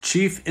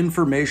Chief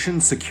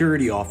Information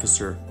Security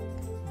Officer,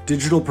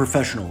 Digital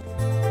Professional.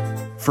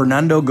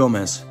 Fernando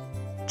Gomez,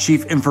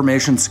 Chief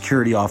Information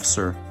Security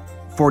Officer,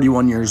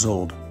 41 years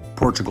old,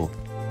 Portugal.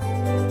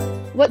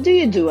 What do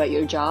you do at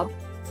your job?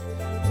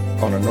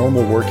 On a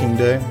normal working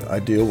day, I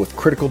deal with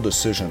critical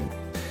decision.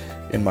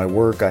 In my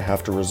work, I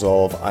have to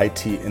resolve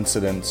IT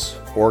incidents,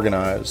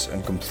 organize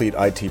and complete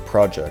IT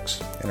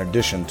projects, in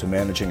addition to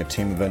managing a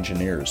team of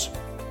engineers.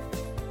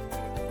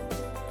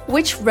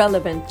 Which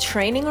relevant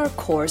training or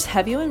course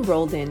have you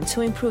enrolled in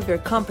to improve your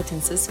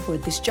competences for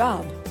this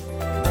job?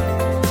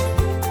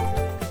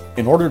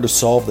 In order to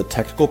solve the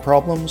technical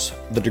problems,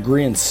 the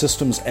degree in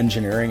systems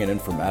engineering and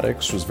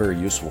informatics was very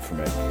useful for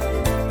me.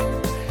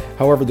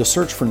 However, the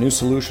search for new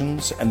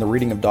solutions and the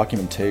reading of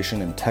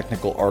documentation and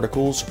technical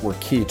articles were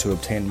key to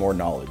obtain more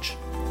knowledge.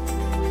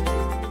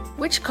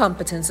 Which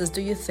competences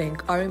do you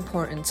think are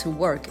important to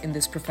work in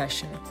this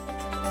profession?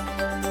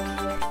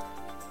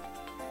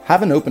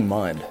 Have an open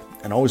mind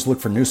and always look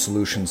for new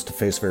solutions to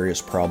face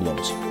various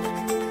problems.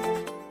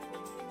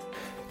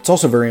 It's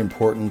also very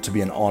important to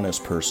be an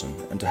honest person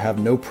and to have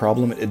no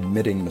problem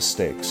admitting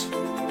mistakes.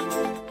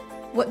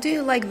 What do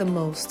you like the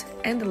most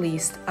and the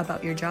least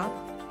about your job?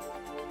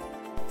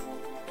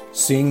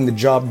 Seeing the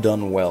job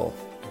done well,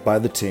 by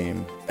the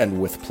team,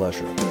 and with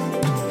pleasure.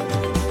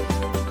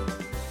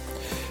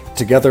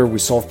 Together, we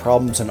solve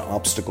problems and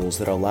obstacles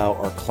that allow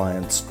our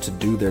clients to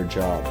do their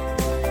job.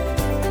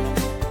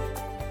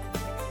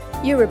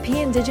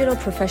 European Digital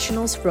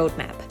Professionals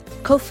Roadmap,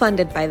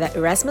 co-funded by the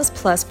Erasmus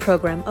Plus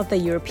program of the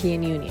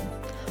European Union.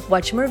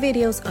 Watch more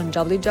videos on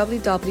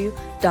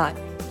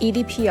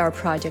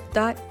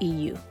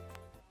www.edproject.eu.